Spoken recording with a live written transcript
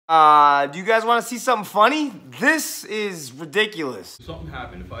Do you guys want to see something funny? This is ridiculous. Something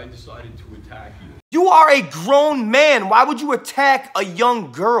happened if I decided to attack you. You are a grown man. Why would you attack a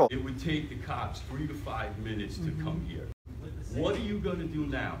young girl? It would take the cops 3 to 5 minutes to come here. What are you gonna do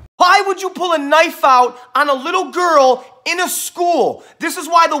now? Why would you pull a knife out on a little girl in a school? This is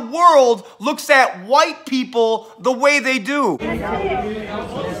why the world looks at white people the way they do.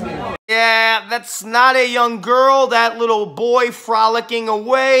 Yeah, that's not a young girl. That little boy frolicking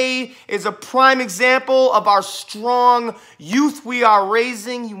away is a prime example of our strong youth we are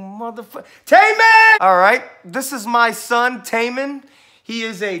raising, you motherfucker. Taman! All right, this is my son, Taman. He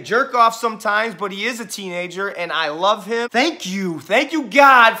is a jerk-off sometimes, but he is a teenager, and I love him. Thank you,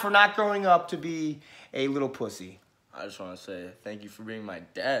 God, for not growing up to be a little pussy. I just want to say thank you for being my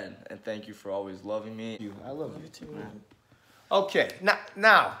dad, and thank you for always loving me. I love you too, man. Okay,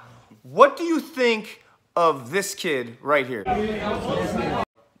 now, what do you think of this kid right here?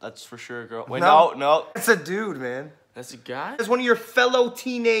 That's for sure a girl. Wait, no. That's a dude, man. That's a guy? That's one of your fellow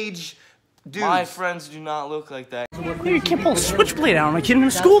teenage dudes. My friends do not look like that. You can't pull a switchblade out on a kid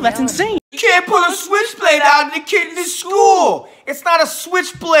in school. That's insane. You can't pull a switchblade out of the kid in the school. It's not a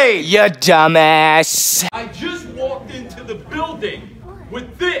switchblade. You dumbass. I just walked into the building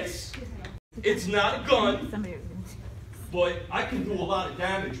with this. It's not a gun, but I can do a lot of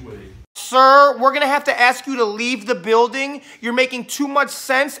damage with it. Sir, we're gonna have to ask you to leave the building. You're making too much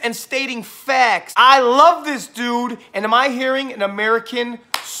sense and stating facts. I love this dude, and am I hearing an American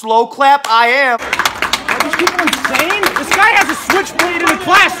slow clap? I am. Are these people insane? This guy has a switchblade in the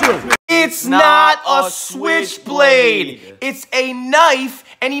classroom. It's not a switchblade. It's a knife,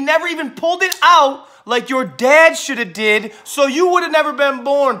 and he never even pulled it out like your dad should have did, so you would have never been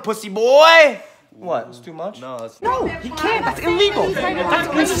born, pussy boy. What? It's too much? No, that's No, he can't. That's illegal.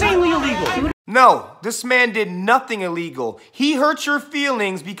 That's insanely illegal. No, this man did nothing illegal. He hurt your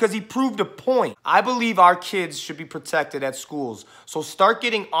feelings because he proved a point. I believe our kids should be protected at schools. So start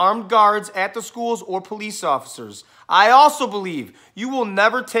getting armed guards at the schools or police officers. I also believe you will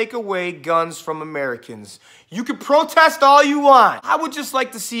never take away guns from Americans. You can protest all you want. I would just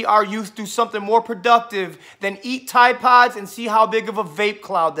like to see our youth do something more productive than eat Tide Pods and see how big of a vape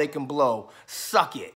cloud they can blow. Suck it.